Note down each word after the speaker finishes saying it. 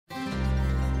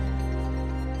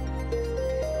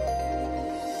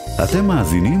אתם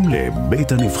מאזינים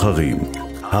לבית הנבחרים,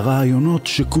 הרעיונות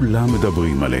שכולם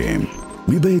מדברים עליהם,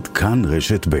 מבית כאן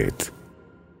רשת בית.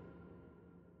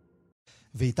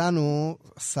 ואיתנו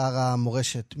שר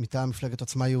המורשת מטעם מפלגת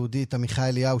עוצמה יהודית,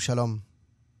 אליהו, שלום.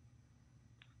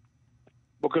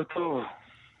 בוקר טוב.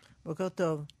 בוקר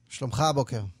טוב. שלומך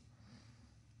הבוקר?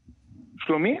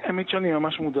 שלומי, האמת שאני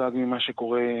ממש מודאג ממה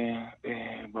שקורה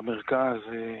במרכז,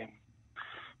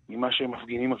 ממה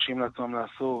שמפגינים מרשים לעצמם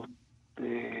לעשות,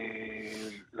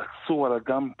 לצור על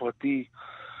אדם פרטי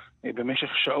במשך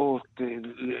שעות,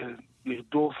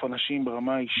 לרדוף אנשים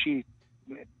ברמה האישית.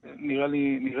 נראה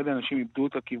לי אנשים איבדו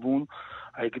את הכיוון.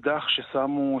 האקדח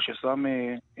ששם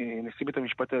נשיא בית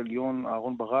המשפט העליון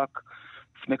אהרון ברק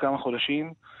לפני כמה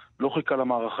חודשים לא חיכה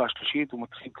למערכה השלישית, הוא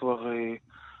מתחיל כבר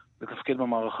לתפקד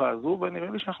במערכה הזו, ונראה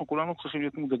לי שאנחנו כולנו צריכים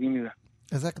להיות מודאגים מזה.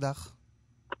 איזה אקדח?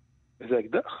 זה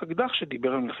אקדח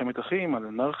שדיבר על מלחמת אחים, על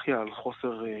אנרכיה, על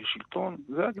חוסר שלטון.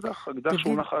 זה אקדח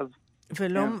שהוא נחז.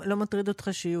 ולא מטריד אותך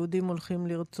שיהודים הולכים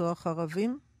לרצוח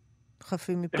ערבים?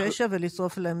 חפים מפשע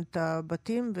ולשרוף להם את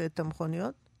הבתים ואת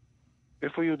המכוניות?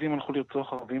 איפה יהודים הלכו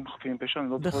לרצוח ערבים חפים מפשע?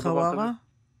 בחווארה?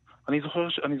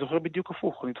 אני זוכר בדיוק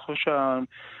הפוך. אני זוכר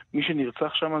שמי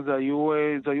שנרצח שם זה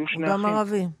היו שני אחים. גם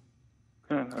ערבי.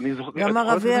 כן, גם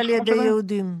ערבי על ידי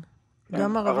יהודים.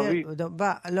 גם ערבי.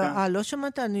 לא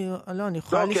שמעת? אני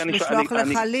יכולה לשלוח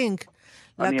לך לינק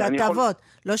לכתבות.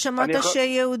 לא שמעת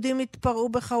שיהודים התפרעו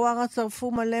בחווארה,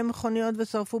 שרפו מלא מכוניות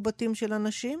ושרפו בתים של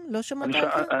אנשים? לא שמעת את זה?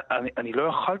 אני לא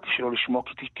יכלתי שלא לשמוע,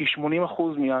 כי 80%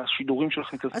 מהשידורים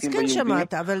שלך מתעסקים ביהודים. אז כן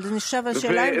שמעת, אבל זה נשאב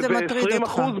השאלה אם זה מטריד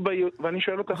אותך. ואני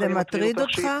שואל אותך, זה מטריד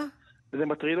אותך? זה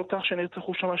מטריד אותך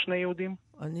שנרצחו שם שני יהודים?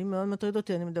 אני מאוד מטריד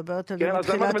אותי, אני מדברת על זה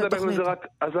מתחילת התוכנית.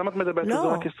 אז למה את מדברת על זה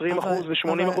רק 20%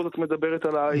 ו-80% את מדברת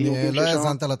על היהודים לא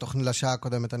האזנת לתוכנית לשעה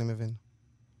הקודמת, אני מבין.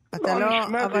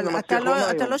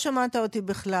 אתה לא שמעת אותי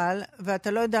בכלל,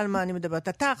 ואתה לא יודע על מה אני מדברת.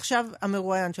 אתה עכשיו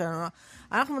המרואיין שלנו.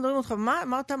 אנחנו מדברים אותך, מה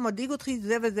אמרת, מדאיג אותך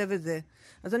זה וזה וזה.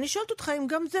 אז אני שואלת אותך אם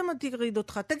גם זה מטריד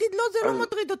אותך. תגיד, לא, זה לא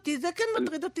מטריד אותי, זה כן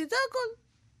מטריד אותי, זה הכל.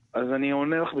 אז אני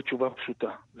עונה לך בתשובה פשוטה.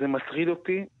 זה מטריד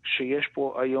אותי שיש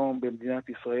פה היום במדינת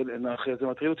ישראל אנרכיה. זה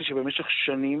מטריד אותי שבמשך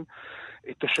שנים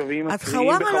תושבים... אז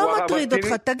חווארה לא מטריד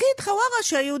אותך. תגיד, חווארה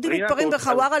שהיהודים מתפרעים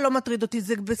בחווארה לא מטריד אותי.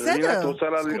 זה בסדר. רינה, את רוצה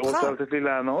לתת לי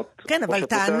לענות? כן, אבל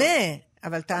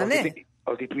תענה.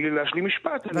 אבל תתני לי להשלים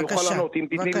משפט, אני אוכל לענות. אם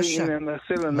תתני לי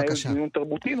ננסה לנהל דיון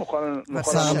תרבותי, נוכל...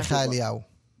 שר אליהו.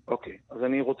 אוקיי, אז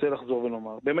אני רוצה לחזור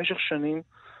ולומר. במשך שנים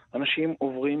אנשים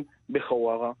עוברים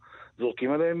בחווארה,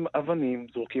 זורקים עליהם אבנים,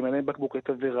 זורקים עליהם בקבוקי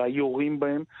תבערה, יורים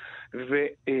בהם,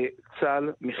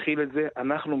 וצה"ל מכיל את זה.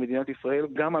 אנחנו, מדינת ישראל,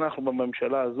 גם אנחנו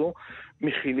בממשלה הזו,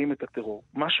 מכילים את הטרור.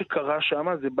 מה שקרה שם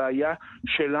זה בעיה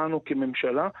שלנו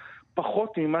כממשלה,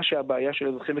 פחות ממה שהבעיה של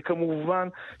אזרחים, וכמובן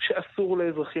שאסור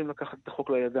לאזרחים לקחת את החוק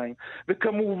לידיים,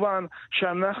 וכמובן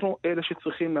שאנחנו אלה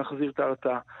שצריכים להחזיר את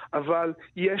ההרתעה, אבל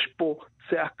יש פה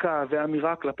צעקה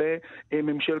ואמירה כלפי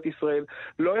ממשלת ישראל.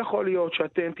 לא יכול להיות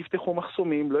שאתם תפתחו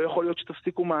מחסומים, לא יכול להיות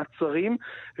שתפסיקו מעצרים,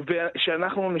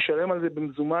 ושאנחנו נשלם על זה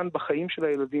במזומן בחיים של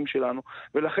הילדים שלנו.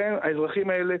 ולכן האזרחים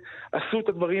האלה עשו את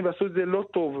הדברים ועשו את זה לא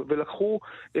טוב, ולקחו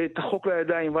את החוק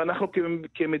לידיים, ואנחנו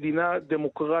כמדינה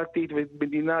דמוקרטית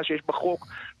ומדינה שיש בחוק,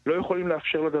 לא יכולים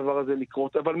לאפשר לדבר הזה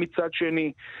לקרות. אבל מצד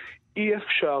שני, אי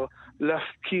אפשר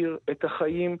להפקיר את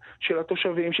החיים של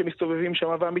התושבים שמסתובבים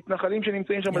שם, והמתנחלים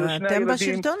שנמצאים שם, זה שני הילדים. אתם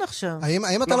בשלטון עכשיו.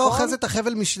 האם אתה לא אוחז את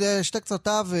החבל משתי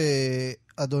קצותיו,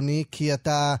 אדוני? כי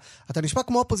אתה נשמע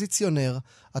כמו אופוזיציונר,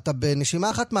 אתה בנשימה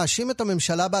אחת מאשים את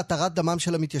הממשלה בהתרת דמם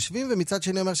של המתיישבים, ומצד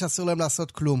שני אומר שאסור להם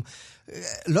לעשות כלום.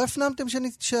 לא הפנמתם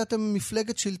שאתם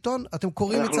מפלגת שלטון? אתם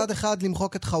קוראים מצד אחד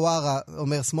למחוק את חווארה,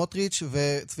 אומר סמוטריץ'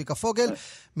 וצביקה פוגל,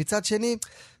 מצד שני,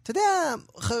 אתה יודע,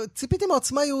 ציפיתי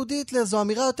מעוצמה יהודית לאיזו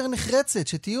אמירה יותר נחרצת,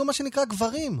 שתהיו מה שנקרא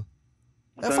גברים.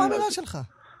 איפה האמירה שלך?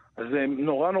 אז זה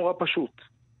נורא נורא פשוט.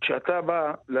 כשאתה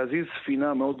בא להזיז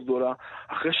ספינה מאוד גדולה,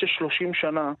 אחרי ש30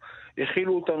 שנה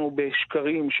הכילו אותנו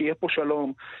בשקרים, שיהיה פה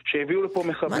שלום, שהביאו לפה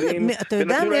מחבלים. אתה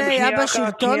יודע מי היה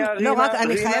בשלטון? לא, רק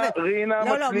אני חייבת.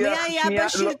 לא, מי היה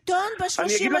בשלטון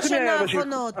ב30 השנה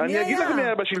האחרונות? אני אגיד לך מי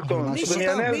היה בשלטון.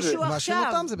 מישהו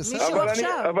עכשיו.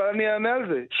 אבל אני אענה על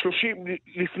זה.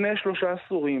 לפני 3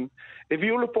 עשורים,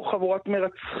 הביאו לפה חבורת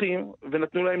מרצחים,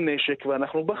 ונתנו להם נשק,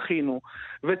 ואנחנו בכינו,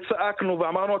 וצעקנו,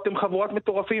 ואמרנו, אתם חבורת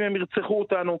מטורפים, הם ירצחו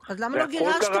אותנו. אז למה לא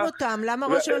גירשתם אותם? למה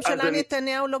ראש הממשלה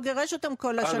נתניהו לא גירש אותם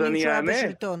כל השנים שהוא היה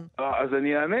בשלטון? אז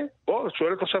אני אענה. את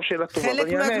שואלת עכשיו שאלה טובה,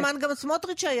 חלק מהזמן גם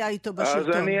סמוטריץ' היה איתו בשלטון.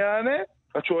 אז אני אענה.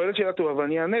 את שואלת שאלה טובה,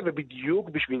 ואני אענה, ובדיוק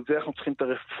בשביל זה אנחנו צריכים את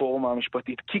הרפורמה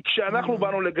המשפטית. כי כשאנחנו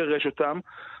באנו לגרש אותם,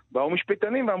 באו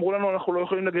משפטנים ואמרו לנו אנחנו לא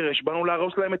יכולים לגרש, באנו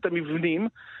להרוס להם את המבנים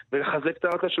ולחזק את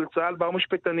הרצה של צה"ל, באו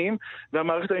משפטנים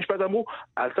והמערכת המשפט אמרו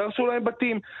אל תרסו להם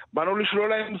בתים, באנו לשלול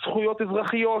להם זכויות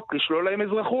אזרחיות, לשלול להם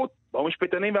אזרחות, באו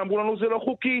משפטנים ואמרו לנו זה לא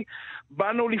חוקי,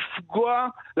 באנו לפגוע,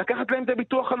 לקחת להם את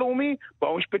הביטוח הלאומי,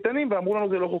 באו משפטנים ואמרו לנו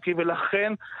זה לא חוקי,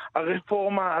 ולכן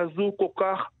הרפורמה הזו כל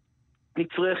כך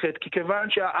נצרכת, כי כיוון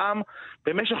שהעם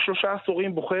במשך 3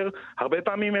 עשורים בוחר הרבה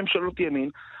פעמים ממשלות ימין,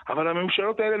 אבל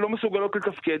הממשלות האלה לא מסוגלות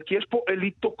לתפקד, כי יש פה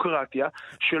אליטוקרטיה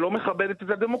שלא מכבדת את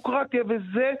הדמוקרטיה,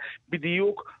 וזה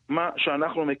בדיוק מה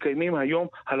שאנחנו מקיימים היום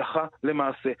הלכה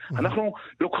למעשה. אנחנו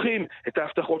לוקחים את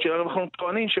ההבטחות שלנו, ואנחנו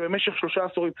טוענים שבמשך 3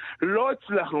 עשורים לא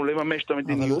הצלחנו לממש את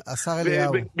המדיניות,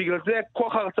 ובגלל זה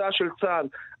כוח ההרצאה של צה"ל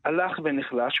הלך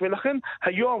ונחלש, ולכן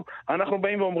היום אנחנו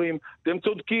באים ואומרים, אתם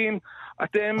צודקים,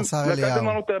 אתם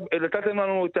נתתם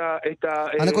לנו את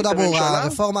הנקודה ברורה,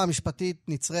 הרפורמה המשפטית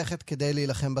נצרכת כדי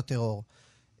להילחם בטרור.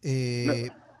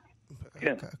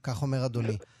 כך אומר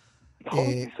אדוני. נכון,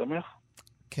 אני שמח.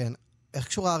 כן. איך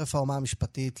קשורה הרפורמה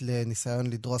המשפטית לניסיון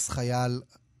לדרוס חייל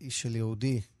של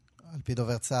יהודי, על פי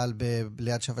דובר צה"ל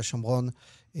ליד שווה שומרון,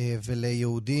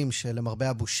 וליהודים שלמרבה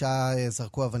הבושה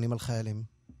זרקו אבנים על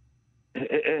חיילים?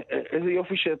 איזה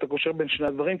יופי שאתה קושר בין שני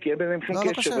הדברים, כי אין ביניהם שום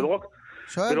קשר,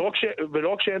 ולא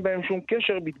רק שאין בהם שום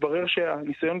קשר, מתברר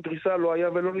שהניסיון דריסה לא היה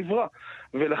ולא נברא.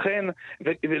 ולכן,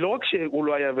 ולא רק שהוא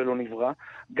לא היה ולא נברא,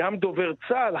 גם דובר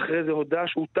צה"ל אחרי זה הודע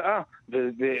שהוא טעה,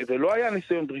 ולא היה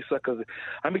ניסיון דריסה כזה.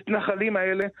 המתנחלים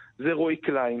האלה זה רועי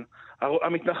קליין.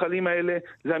 המתנחלים האלה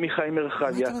זה עמיחי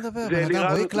מרחביה. מה אתה מדבר?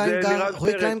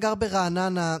 רועי קליין גר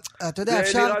ברעננה. אתה יודע,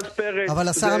 אפשר... אבל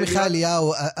השר עמיחי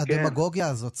אליהו, הדמגוגיה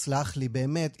הזאת, סלח לי,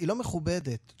 באמת, היא לא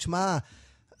מכובדת. תשמע,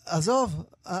 עזוב,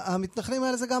 המתנחלים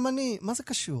האלה זה גם אני. מה זה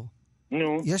קשור?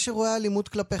 יש אירועי אלימות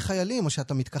כלפי חיילים, או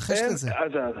שאתה מתכחש לזה?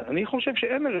 אז אני חושב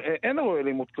שאין אירועי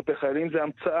אלימות כלפי חיילים, זה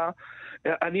המצאה.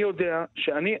 אני יודע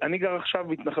שאני גר עכשיו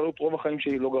בהתנחלות, רוב החיים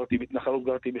שלי לא גרתי בהתנחלות,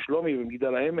 גרתי בשלומי,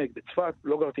 במגדל העמק, בצפת,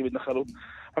 לא גרתי בהתנחלות.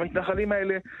 המתנחלים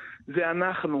האלה זה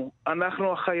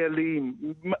אנחנו החיילים.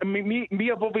 מי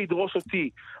יבוא וידרוס אותי?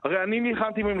 הרי אני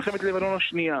נלחמתי במלחמת לבנון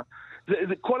השנייה.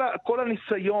 זה כל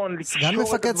הניסיון לקשור את הדברים.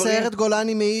 סגן מפקד סיירת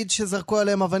גולני מעיד שזרקו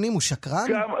עליהם אבנים, הוא שקרן?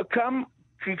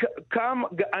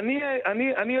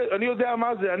 אני יודע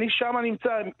מה זה, אני שם נמצא,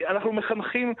 אנחנו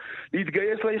מחנכים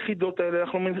להתגייס ליחידות האלה,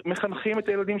 אנחנו מחנכים את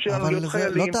הילדים שלנו להיות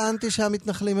חיילים. אבל לא טענתי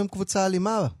שהמתנחלים הם קבוצה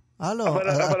אלימה. הלו,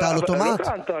 אתה על אוטומט,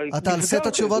 אתה על סט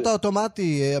התשובות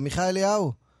האוטומטי, עמיחי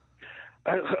אליהו.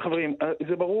 חברים,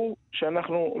 זה ברור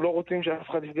שאנחנו לא רוצים שאף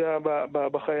אחד יפגע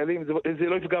בחיילים, זה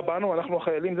לא יפגע בנו, אנחנו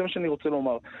החיילים, זה מה שאני רוצה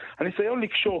לומר. הניסיון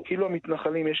לקשור כאילו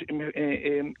המתנחלים יש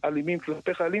אלימים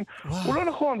כלפי חיילים, הוא לא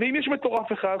נכון, ואם יש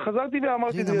מטורף אחד, חזרתי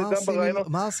ואמרתי את זה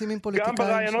גם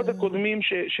ברעיונות הקודמים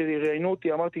שראיינו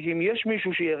אותי, אמרתי אם יש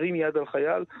מישהו שירים יד על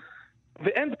חייל,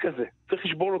 ואין כזה, צריך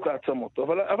לשבור לו את העצמות.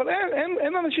 אבל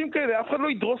אין אנשים כאלה, אף אחד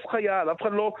לא ידרוס חייל, אף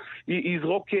אחד לא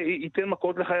יזרוק, ייתן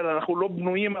מכות לחייל, אנחנו לא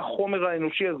בנויים מהחומר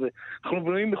האנושי הזה, אנחנו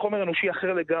בנויים מחומר אנושי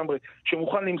אחר לגמרי,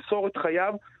 שמוכן למסור את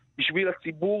חייו בשביל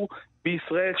הציבור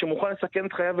בישראל, שמוכן לסכן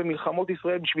את חייו במלחמות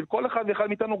ישראל, בשביל כל אחד ואחד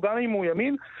מאיתנו, גם אם הוא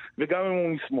ימין וגם אם הוא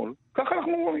משמאל. ככה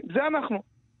אנחנו רואים, זה אנחנו.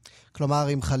 כלומר,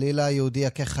 אם חלילה יהודי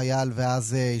יכה חייל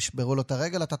ואז ישברו לו את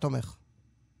הרגל, אתה תומך?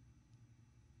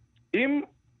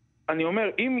 אני אומר,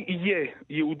 אם יהיה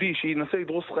יהודי שינסה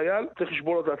לדרוס חייל, צריך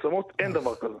לשבור לו את העצמות, אין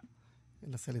דבר כזה.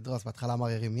 ינסה לדרוס, בהתחלה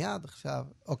מרירים יד, עכשיו,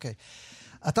 אוקיי.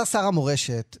 אתה שר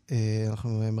המורשת, אנחנו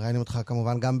מראיינים אותך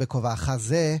כמובן גם בכובעך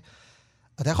זה,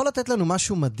 אתה יכול לתת לנו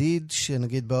משהו מדיד,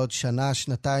 שנגיד בעוד שנה,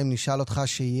 שנתיים, נשאל אותך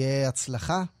שיהיה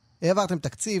הצלחה? העברתם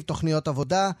תקציב, תוכניות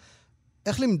עבודה,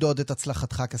 איך למדוד את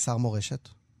הצלחתך כשר מורשת?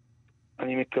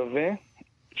 אני מקווה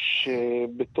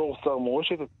שבתור שר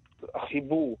מורשת,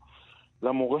 החיבור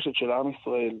למורשת של העם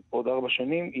ישראל עוד 4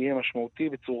 שנים יהיה משמעותי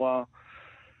בצורה,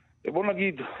 בוא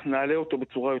נגיד, נעלה אותו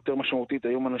בצורה יותר משמעותית.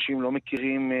 היום אנשים לא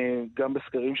מכירים, גם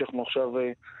בסקרים שאנחנו עכשיו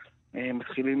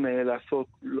מתחילים לעשות,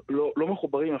 לא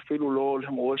מחוברים אפילו לא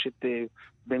למורשת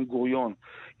בן גוריון.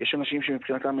 יש אנשים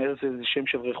שמבחינתם ארץ זה שם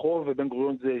של רחוב, ובן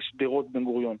גוריון זה שדרות בן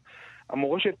גוריון.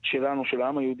 המורשת שלנו, של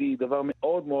העם היהודי, היא דבר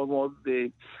מאוד מאוד מאוד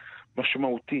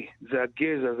משמעותי. זה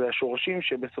הגזע, זה השורשים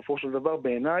שבסופו של דבר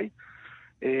בעיניי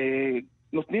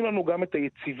נותנים לנו גם את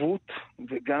היציבות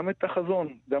וגם את החזון,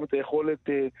 גם את היכולת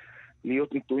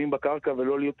להיות נטועים בקרקע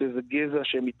ולא להיות איזה גזע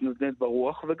שמתנדנד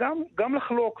ברוח, וגם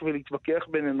לחלוק ולהתווכח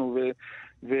בינינו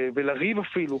ולריב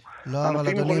אפילו. לא, אבל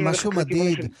אדוני,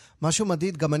 משהו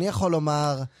מדיד, גם אני יכול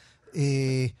לומר,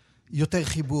 יותר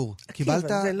חיבור. קיבלת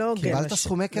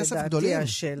סכומי כסף גדולים. לדעתי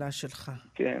השאלה שלך.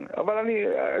 כן, אבל אני...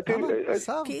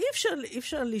 כי אי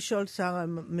אפשר לשאול שר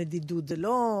מדידות, זה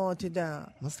לא, אתה יודע...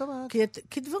 מה זאת אומרת?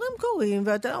 כי דברים קורים,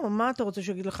 ואתה, מה אתה רוצה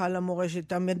שיגיד לך על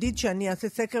המורשת? המדיד שאני אעשה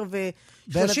סקר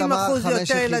ו30%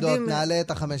 יותר ילדים... נעלה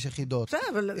את 5 יחידות. בסדר,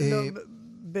 אבל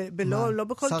לא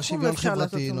בכל תחום אפשר לעשות...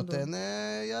 שר שוויון חברתי נותן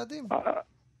יעדים.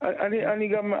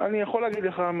 אני יכול להגיד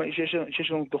לך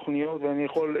שיש לנו תוכניות,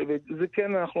 וזה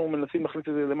כן, אנחנו מנסים להחליט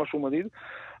את זה למשהו מדיד,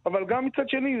 אבל גם מצד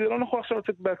שני, זה לא נכון עכשיו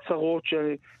לצאת בהצהרות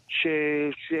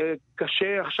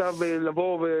שקשה עכשיו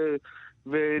לבוא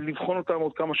ולבחון אותם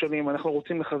עוד כמה שנים. אנחנו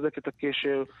רוצים לחזק את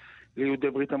הקשר ליהודי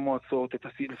ברית המועצות,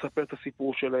 לספר את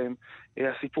הסיפור שלהם,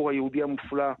 הסיפור היהודי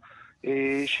המופלא,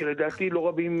 שלדעתי לא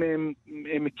רבים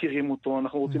מכירים אותו.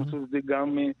 אנחנו רוצים לעשות את זה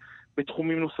גם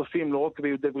בתחומים נוספים, לא רק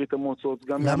ביהודי ברית המועצות,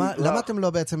 גם מהמזרח. למה אתם לא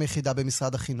בעצם יחידה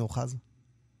במשרד החינוך אז?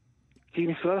 כי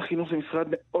משרד החינוך זה משרד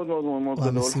מאוד מאוד מאוד גדול.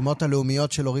 המשימות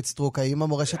הלאומיות של אורית סטרוק, האם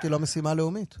המורשת היא לא משימה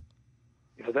לאומית?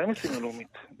 היא ודאי משימה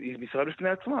לאומית. היא משרד בפני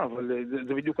עצמה, אבל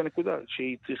זה בדיוק הנקודה,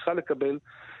 שהיא צריכה לקבל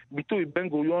ביטוי. בן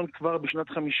גוריון כבר בשנת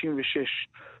 56,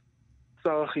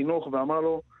 שר החינוך, ואמר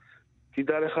לו,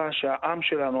 תדע לך שהעם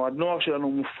שלנו, הנוער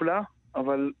שלנו מופלא,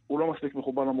 אבל הוא לא מספיק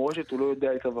מחובר למורשת, הוא לא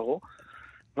יודע את עברו.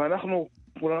 ואנחנו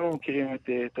כולנו מכירים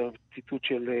את הציטוט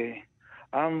של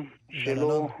עם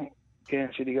שלא, כן,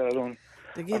 של יגאל אלון.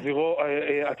 אווירו,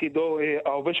 עתידו,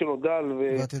 ההווה שלו דל,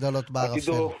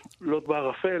 ועתידו לוט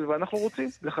בערפל, ואנחנו רוצים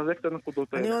לחזק את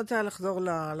הנקודות האלה. אני רוצה לחזור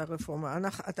לרפורמה.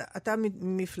 אתה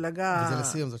מפלגה... וזה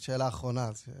לסיום, זאת שאלה אחרונה,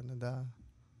 אז נדע...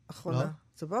 אחרונה?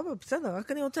 סבבה, בסדר,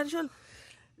 רק אני רוצה לשאול,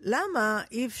 למה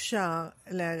אי אפשר,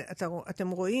 אתם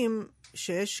רואים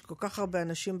שיש כל כך הרבה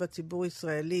אנשים בציבור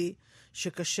הישראלי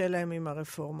שקשה להם עם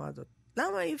הרפורמה הזאת.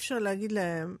 למה אי אפשר להגיד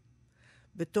להם,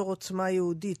 בתור עוצמה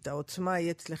יהודית, העוצמה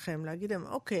היא אצלכם, להגיד להם,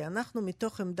 אוקיי, אנחנו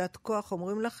מתוך עמדת כוח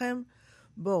אומרים לכם,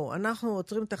 בואו, אנחנו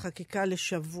עוצרים את החקיקה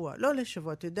לשבוע. לא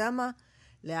לשבוע, אתה יודע מה?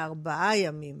 ל4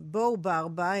 ימים. בואו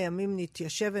ב4 ימים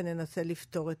נתיישב וננסה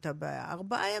לפתור את הבעיה.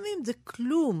 4 ימים זה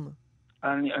כלום.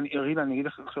 רינה, אני אגיד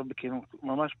לך עכשיו בכנות,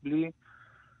 ממש בלי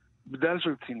בדל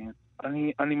של ציניות.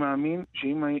 אני מאמין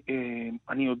שאם,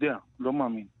 אני יודע, לא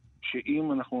מאמין,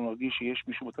 שאם אנחנו נרגיש שיש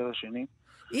מישהו בצד השני...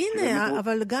 הנה,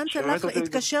 אבל גנץ הלך,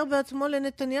 התקשר בעצמו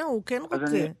לנתניהו, הוא כן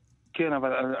רוצה. כן,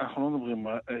 אבל אנחנו לא מדברים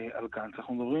על גנץ,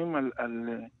 אנחנו מדברים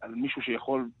על מישהו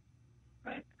שיכול...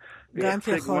 גנץ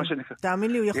יכול,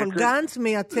 תאמין לי, הוא יכול. גנץ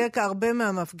מייצג הרבה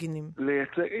מהמפגינים.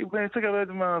 מייצג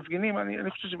הרבה מהמפגינים,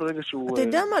 אני חושב שברגע שהוא... אתה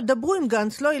יודע מה, דברו עם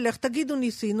גנץ, לא ילך, תגידו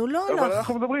ניסינו, לא הלך. אבל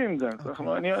אנחנו מדברים עם גנץ.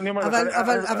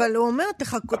 אבל הוא אומר,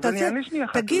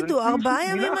 תגידו, 4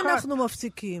 ימים אנחנו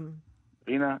מפסיקים.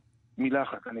 רינה, מילה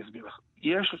אחת, אני אסביר לך.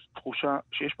 יש תחושה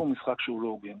שיש פה משחק שהוא לא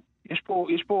הוגן.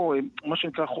 יש פה מה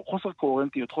שנקרא חוסר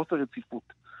קוהרנטיות, חוסר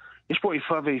רציפות. יש פה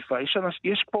איפה ואיפה.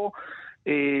 יש פה...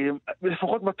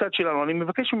 לפחות בצד שלנו, אני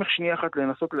מבקש ממך שנייה אחת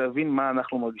לנסות להבין מה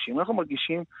אנחנו מרגישים. אנחנו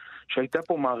מרגישים שהייתה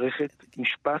פה מערכת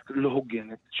משפט לא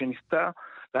הוגנת, שניסתה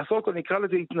לעשות, נקרא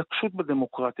לזה התנגשות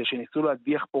בדמוקרטיה, שניסו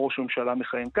להדיח פה ראש ממשלה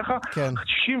מכהן. ככה, כן.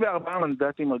 64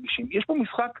 מנדטים מרגישים. יש פה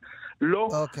משחק לא,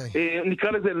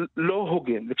 נקרא לזה לא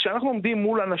הוגן. וכשאנחנו עומדים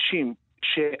מול אנשים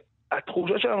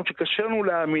התחושה שלנו שקשה לנו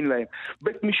להאמין להם,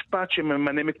 בית משפט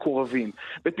שממנה מקורבים,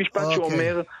 בית משפט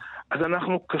שאומר... אז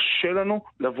אנחנו קשה לנו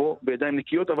לבוא בידיים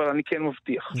נקיות, אבל אני כן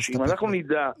מבטיח שאם אנחנו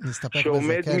נדע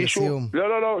שעומד מישהו,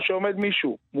 שעומד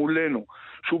מישהו מולנו,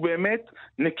 שהוא באמת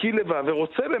נקי לבד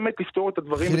ורוצה באמת לפתור את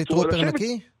הדברים. חילי טרופר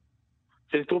נקי?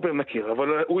 חילי טרופר נכיר, אבל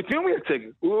הוא את מי הוא מייצג?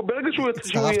 ברגע שהוא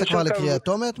הצטרפת כבר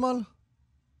לקריאתו מאתמול?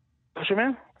 אתה שומע?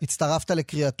 הצטרפת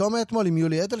לקריאתו מאתמול עם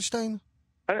יולי אדלשטיין?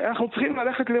 אנחנו צריכים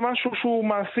ללכת למשהו שהוא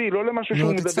מעשי, לא למשהו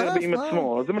שהוא מדבר עם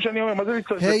עצמו. זה מה שאני אומר, מה זה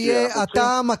להצטרף?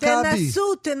 אתה מכבי.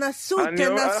 תנסו.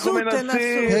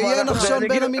 היה נחשון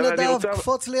בין המנדב,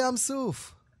 קפוץ לים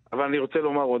סוף. אבל אני רוצה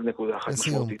לומר עוד נקודה אחת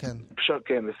משמעותית. אפשר,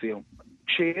 כן, לסיום.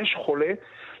 כשיש חולה,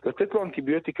 לתת לו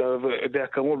אנטיביוטיקה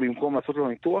באקמול במקום לעשות לו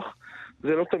ניתוח, זה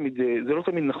לא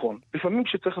תמיד נכון. לפעמים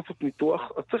כשצריך לעשות ניתוח,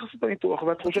 אז צריך לעשות את הניתוח,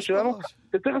 והתחושה שלנו,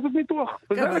 זה צריך לעשות ניתוח.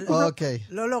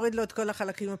 לא להוריד לו את כל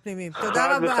החלקים הפנימיים.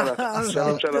 תודה רבה.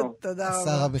 שלום.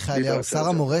 שר אביחי אליהו, שר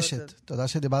המורשת. תודה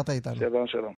שדיברת איתנו.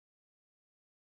 שלום.